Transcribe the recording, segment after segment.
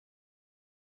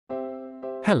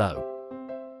Hello.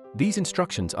 These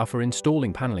instructions are for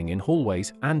installing paneling in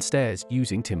hallways and stairs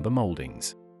using timber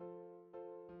moldings.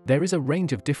 There is a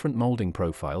range of different molding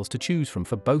profiles to choose from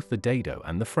for both the dado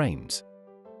and the frames.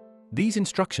 These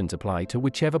instructions apply to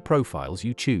whichever profiles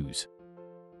you choose.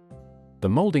 The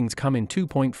moldings come in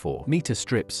 2.4-meter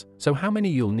strips, so how many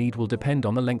you'll need will depend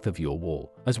on the length of your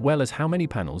wall, as well as how many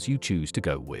panels you choose to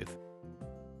go with.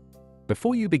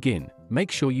 Before you begin,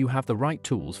 make sure you have the right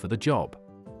tools for the job.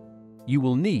 You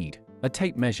will need a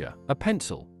tape measure, a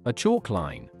pencil, a chalk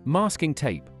line, masking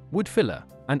tape, wood filler,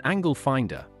 an angle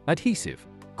finder, adhesive,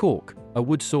 cork, a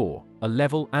wood saw, a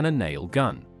level and a nail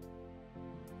gun.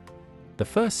 The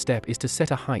first step is to set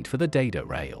a height for the dado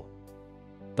rail.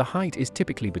 The height is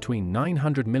typically between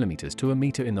 900 mm to a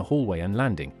meter in the hallway and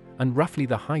landing, and roughly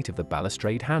the height of the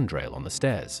balustrade handrail on the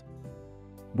stairs.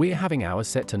 We're having ours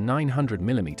set to 900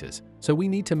 mm, so we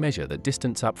need to measure the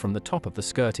distance up from the top of the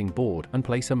skirting board and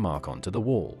place a mark onto the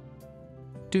wall.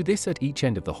 Do this at each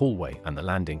end of the hallway and the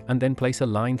landing, and then place a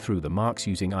line through the marks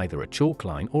using either a chalk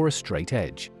line or a straight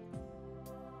edge.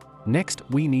 Next,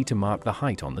 we need to mark the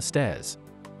height on the stairs.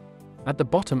 At the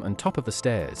bottom and top of the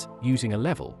stairs, using a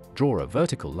level, draw a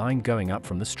vertical line going up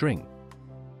from the string.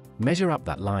 Measure up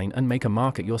that line and make a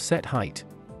mark at your set height.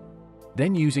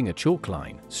 Then, using a chalk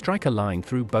line, strike a line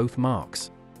through both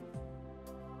marks.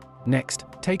 Next,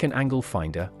 take an angle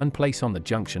finder and place on the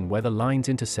junction where the lines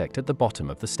intersect at the bottom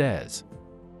of the stairs.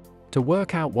 To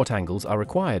work out what angles are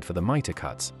required for the miter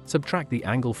cuts, subtract the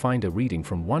angle finder reading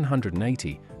from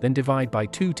 180, then divide by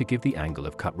 2 to give the angle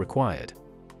of cut required.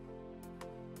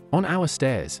 On our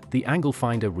stairs, the angle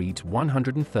finder reads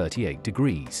 138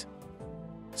 degrees.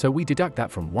 So we deduct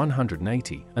that from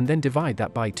 180 and then divide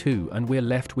that by 2, and we're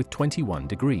left with 21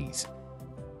 degrees.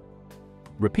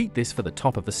 Repeat this for the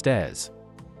top of the stairs.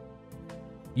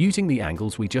 Using the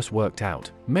angles we just worked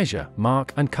out, measure,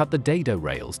 mark and cut the dado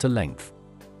rails to length.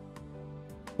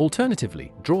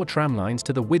 Alternatively, draw tram lines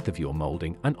to the width of your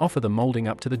molding and offer the molding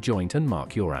up to the joint and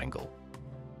mark your angle.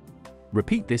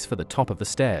 Repeat this for the top of the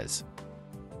stairs.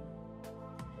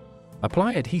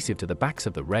 Apply adhesive to the backs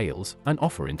of the rails and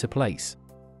offer into place.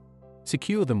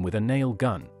 Secure them with a nail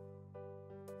gun.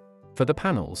 For the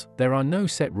panels, there are no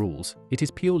set rules, it is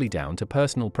purely down to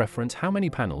personal preference how many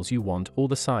panels you want or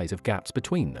the size of gaps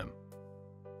between them.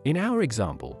 In our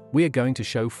example, we are going to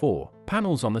show 4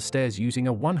 panels on the stairs using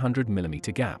a 100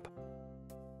 mm gap.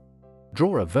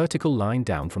 Draw a vertical line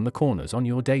down from the corners on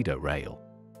your dado rail.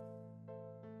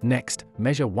 Next,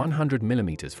 measure 100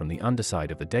 mm from the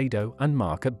underside of the dado and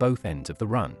mark at both ends of the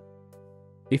run.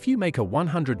 If you make a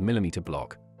 100 mm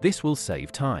block, this will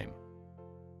save time.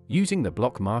 Using the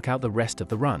block, mark out the rest of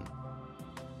the run.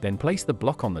 Then place the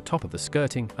block on the top of the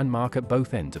skirting and mark at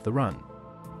both ends of the run.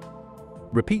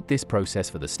 Repeat this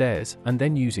process for the stairs, and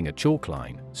then using a chalk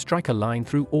line, strike a line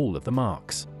through all of the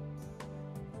marks.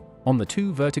 On the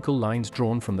 2 vertical lines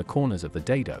drawn from the corners of the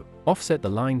dado, offset the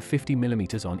line 50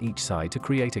 mm on each side to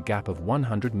create a gap of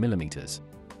 100 mm.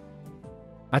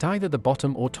 At either the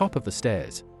bottom or top of the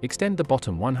stairs, extend the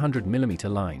bottom 100 mm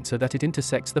line so that it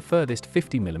intersects the furthest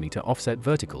 50 mm offset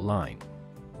vertical line.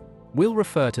 We'll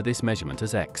refer to this measurement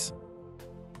as X.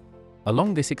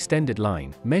 Along this extended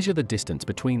line, measure the distance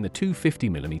between the 2 50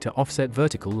 mm offset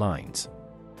vertical lines.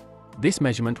 This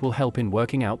measurement will help in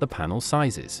working out the panel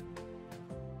sizes.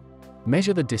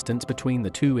 Measure the distance between the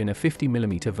 2 inner 50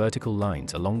 mm vertical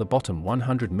lines along the bottom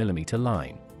 100 mm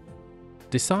line.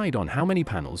 Decide on how many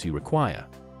panels you require.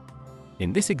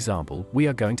 In this example, we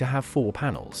are going to have 4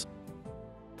 panels.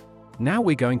 Now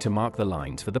we're going to mark the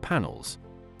lines for the panels.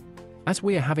 As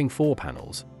we are having 4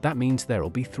 panels, that means there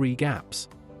will be 3 gaps.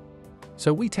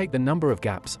 So we take the number of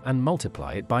gaps and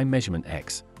multiply it by measurement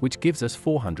X, which gives us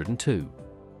 402.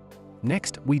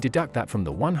 Next, we deduct that from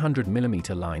the 100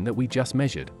 mm line that we just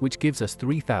measured, which gives us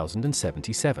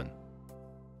 3077.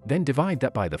 Then divide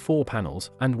that by the 4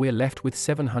 panels, and we're left with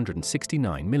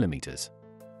 769 mm.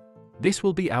 This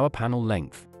will be our panel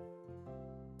length.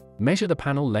 Measure the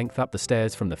panel length up the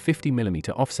stairs from the 50 mm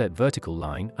offset vertical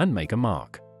line and make a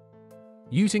mark.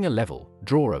 Using a level,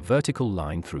 draw a vertical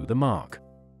line through the mark.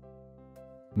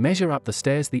 Measure up the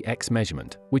stairs the X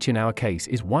measurement, which in our case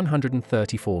is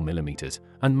 134 mm,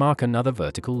 and mark another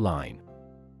vertical line.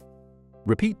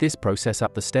 Repeat this process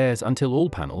up the stairs until all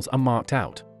panels are marked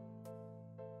out.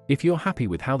 If you're happy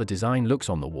with how the design looks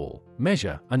on the wall,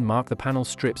 measure and mark the panel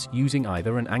strips using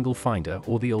either an angle finder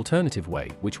or the alternative way,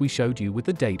 which we showed you with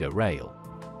the dado rail.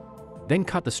 Then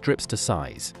cut the strips to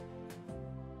size.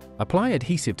 Apply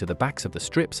adhesive to the backs of the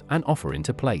strips and offer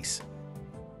into place.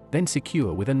 Then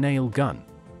secure with a nail gun.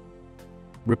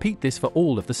 Repeat this for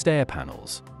all of the stair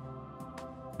panels.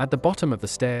 At the bottom of the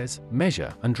stairs,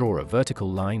 measure and draw a vertical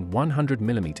line 100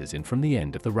 mm in from the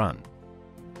end of the run.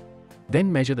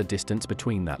 Then measure the distance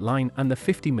between that line and the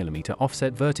 50 mm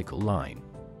offset vertical line.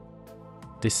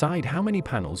 Decide how many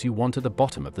panels you want at the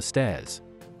bottom of the stairs.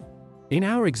 In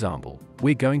our example,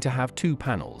 we're going to have 2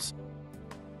 panels.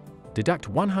 Deduct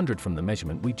 100 from the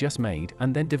measurement we just made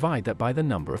and then divide that by the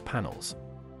number of panels.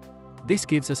 This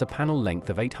gives us a panel length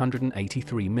of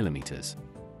 883 mm.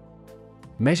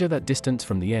 Measure that distance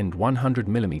from the end 100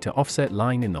 mm offset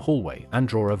line in the hallway and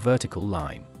draw a vertical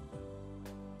line.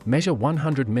 Measure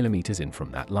 100 mm in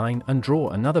from that line and draw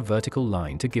another vertical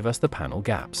line to give us the panel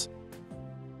gaps.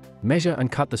 Measure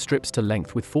and cut the strips to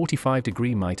length with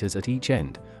 45-degree miters at each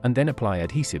end, and then apply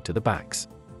adhesive to the backs.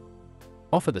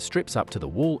 Offer the strips up to the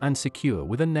wall and secure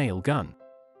with a nail gun.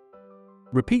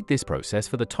 Repeat this process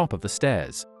for the top of the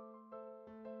stairs.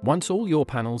 Once all your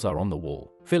panels are on the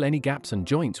wall, fill any gaps and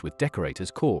joints with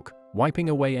decorator's cork, wiping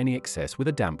away any excess with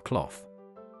a damp cloth.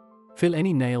 Fill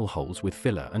any nail holes with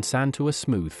filler and sand to a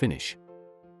smooth finish.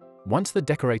 Once the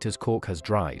decorator's cork has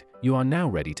dried, you are now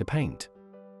ready to paint.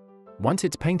 Once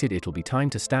it's painted, it'll be time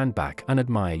to stand back and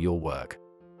admire your work.